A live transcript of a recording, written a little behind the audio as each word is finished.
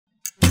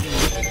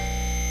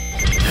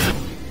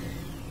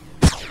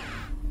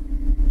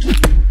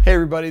Hey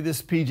everybody,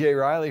 this is PJ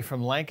Riley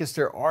from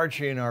Lancaster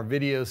Archery in our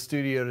video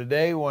studio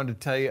today. I wanted to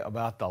tell you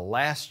about the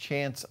Last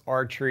Chance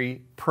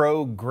Archery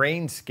Pro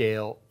Grain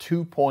Scale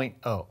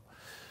 2.0.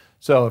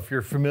 So if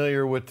you're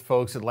familiar with the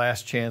folks at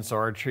Last Chance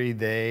Archery,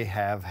 they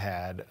have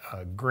had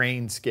a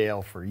grain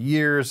scale for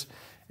years.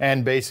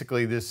 And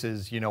basically this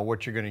is,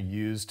 what you're going to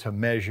use to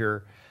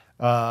measure,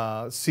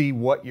 see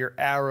what your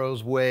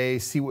arrows weigh,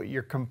 see what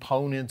your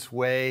components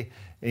weigh.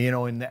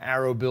 In the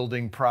arrow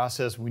building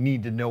process, we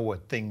need to know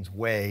what things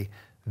weigh.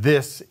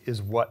 This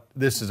is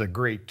a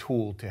great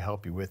tool to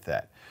help you with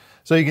that.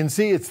 So you can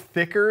see it's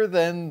thicker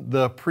than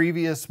the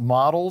previous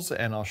models,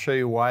 and I'll show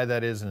you why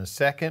that is in a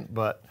second,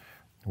 but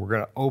we're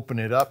going to open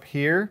it up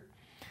here.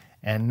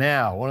 And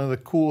now one of the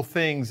cool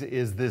things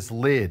is this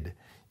lid.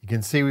 You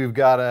can see we've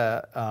got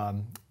a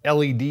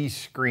LED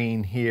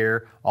screen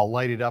here. I'll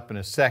light it up in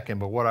a second,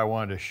 but what I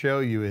wanted to show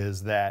you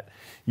is that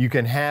you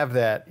can have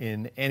that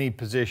in any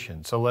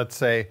position. So let's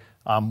say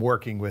I'm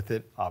working with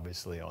it,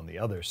 obviously on the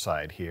other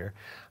side here.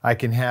 I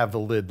can have the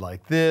lid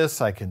like this.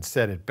 I can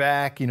set it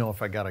back.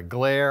 If I got a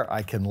glare,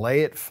 I can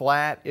lay it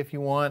flat if you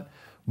want.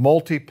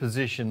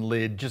 Multi-position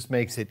lid just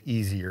makes it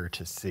easier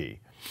to see.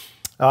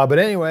 But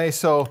anyway,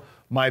 so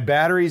my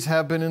batteries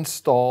have been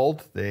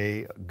installed.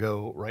 They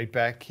go right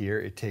back here.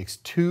 It takes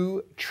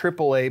 2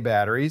 AAA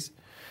batteries.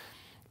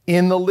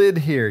 In the lid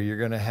here, you're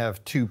going to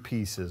have 2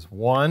 pieces.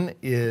 One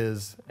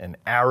is an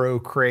arrow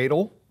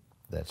cradle.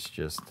 That's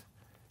just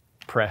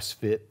press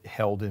fit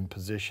held in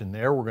position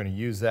there. We're going to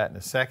use that in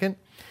a second.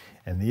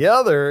 And the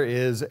other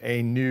is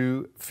a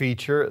new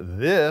feature.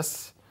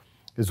 This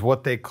is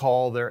what they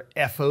call their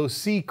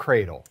FOC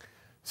cradle.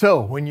 So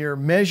when you're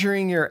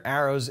measuring your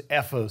arrows,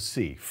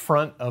 FOC,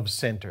 front of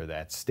center,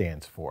 that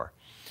stands for.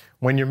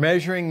 When you're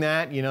measuring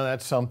that,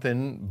 that's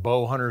something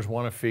bow hunters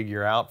want to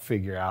figure out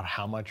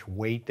how much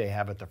weight they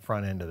have at the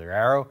front end of their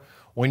arrow.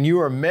 When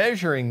you are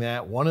measuring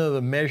that, one of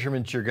the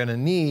measurements you're going to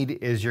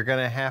need is you're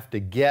going to have to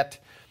get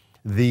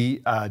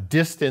the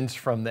distance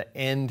from the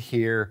end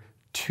here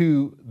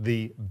to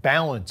the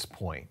balance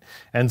point.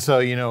 And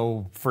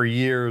so, for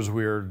years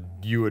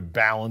you would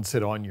balance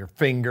it on your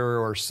finger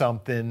or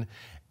something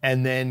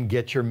and then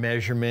get your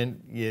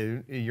measurement.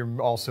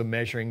 You're also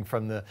measuring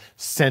from the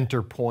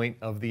center point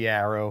of the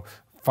arrow,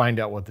 find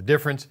out what the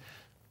difference.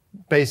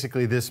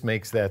 Basically, this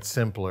makes that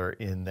simpler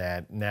in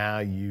that now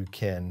you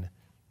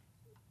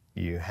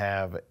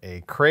have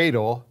a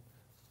cradle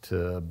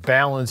to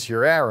balance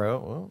your arrow.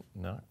 Well,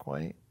 not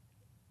quite.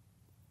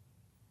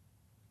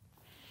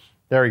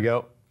 There we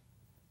go.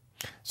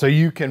 So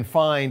you can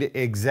find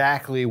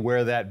exactly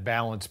where that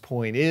balance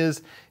point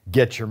is,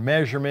 get your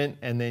measurement,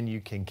 and then you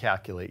can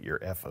calculate your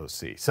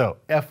FOC. So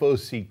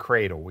FOC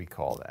cradle, we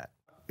call that.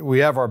 We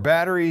have our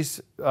batteries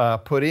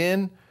put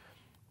in,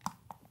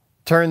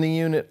 turn the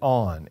unit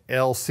on,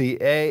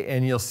 LCA,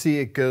 and you'll see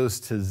it goes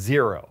to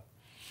 0.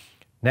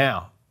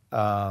 Now,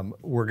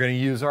 we're going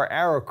to use our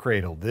arrow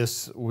cradle.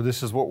 This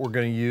is what we're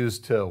going to use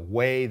to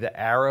weigh the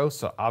arrow.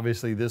 So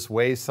obviously this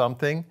weighs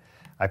something.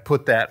 I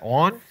put that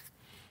on,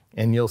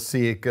 and you'll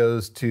see it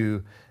goes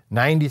to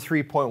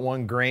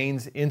 93.1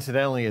 grains.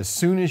 Incidentally, as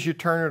soon as you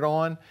turn it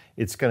on,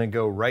 it's going to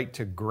go right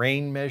to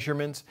grain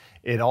measurements.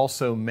 It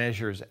also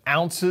measures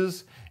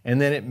ounces,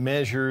 and then it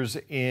measures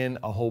in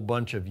a whole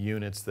bunch of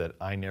units that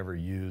I never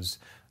use,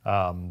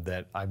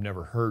 that I've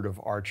never heard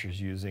of archers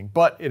using.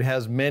 But it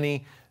has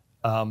many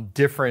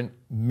different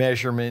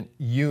measurement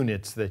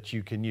units that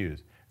you can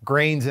use.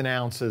 Grains and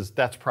ounces,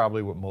 that's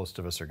probably what most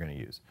of us are going to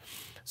use.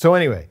 So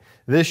anyway,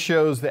 this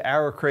shows the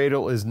arrow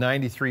cradle is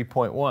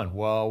 93.1.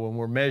 Well, when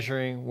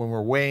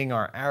we're weighing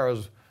our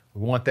arrows,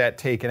 we want that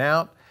taken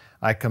out.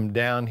 I come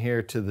down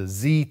here to the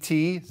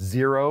ZT,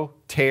 0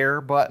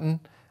 tear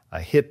button.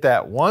 I hit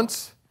that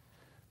once,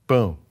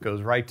 boom,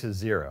 goes right to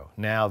 0.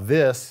 Now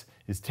this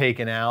is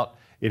taken out.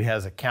 It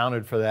has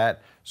accounted for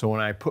that. So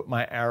when I put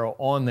my arrow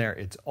on there,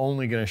 it's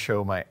only going to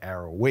show my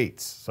arrow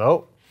weights.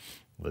 So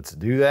let's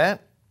do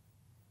that.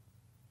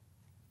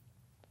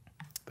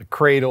 The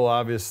cradle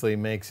obviously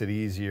makes it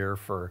easier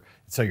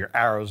so your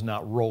arrow's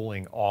not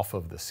rolling off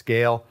of the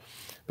scale.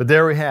 But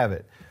there we have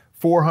it,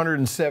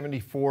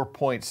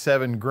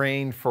 474.7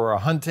 grain for a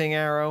hunting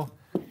arrow.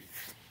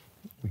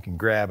 We can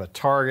grab a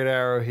target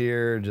arrow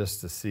here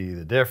just to see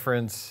the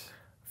difference.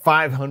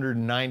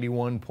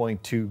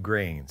 591.2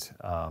 grains.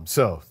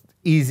 So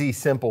easy,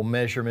 simple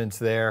measurements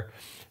there.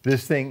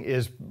 This thing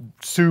is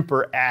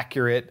super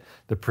accurate.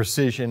 The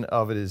precision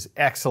of it is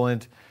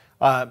excellent.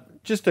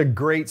 Just a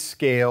great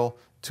scale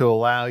to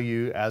allow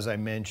you, as I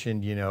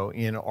mentioned,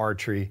 in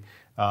archery,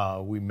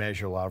 we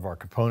measure a lot of our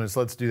components.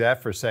 Let's do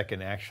that for a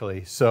second,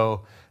 actually.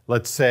 So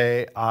let's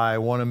say I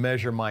want to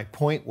measure my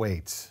point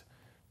weights.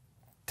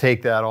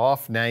 Take that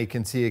off. Now you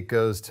can see it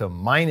goes to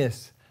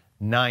minus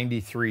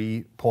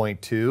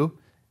 93.2.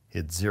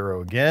 Hit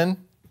 0 again.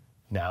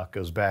 Now it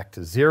goes back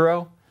to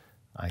 0.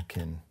 I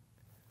can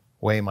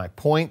weigh my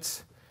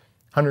points,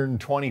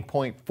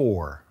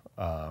 120.4.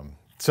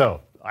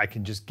 So I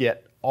can just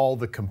get all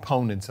the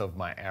components of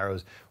my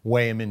arrows,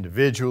 weigh them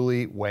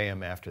individually, weigh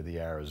them after the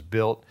arrow is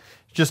built.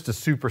 Just a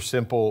super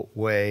simple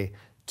way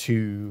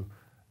to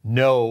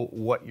know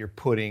what you're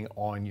putting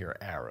on your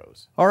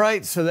arrows. All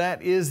right, so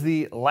that is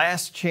the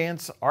Last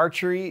Chance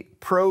Archery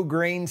Pro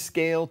Grain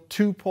Scale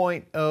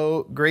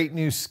 2.0. Great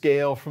new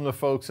scale from the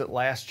folks at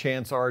Last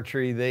Chance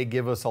Archery. They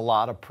give us a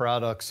lot of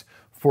products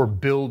for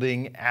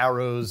building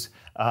arrows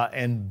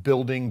and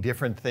building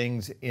different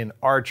things in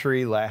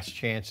archery. Last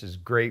Chance is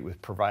great with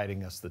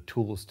providing us the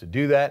tools to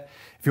do that.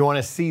 If you want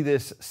to see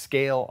this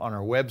scale on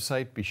our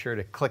website, be sure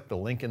to click the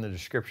link in the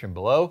description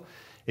below.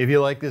 If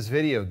you like this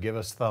video, give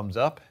us a thumbs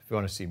up. If you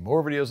want to see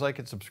more videos like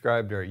it,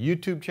 subscribe to our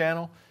YouTube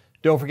channel.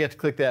 Don't forget to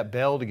click that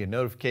bell to get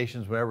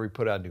notifications whenever we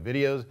put out new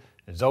videos.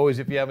 As always,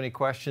 if you have any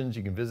questions,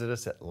 you can visit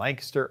us at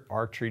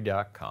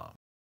lancasterarchery.com.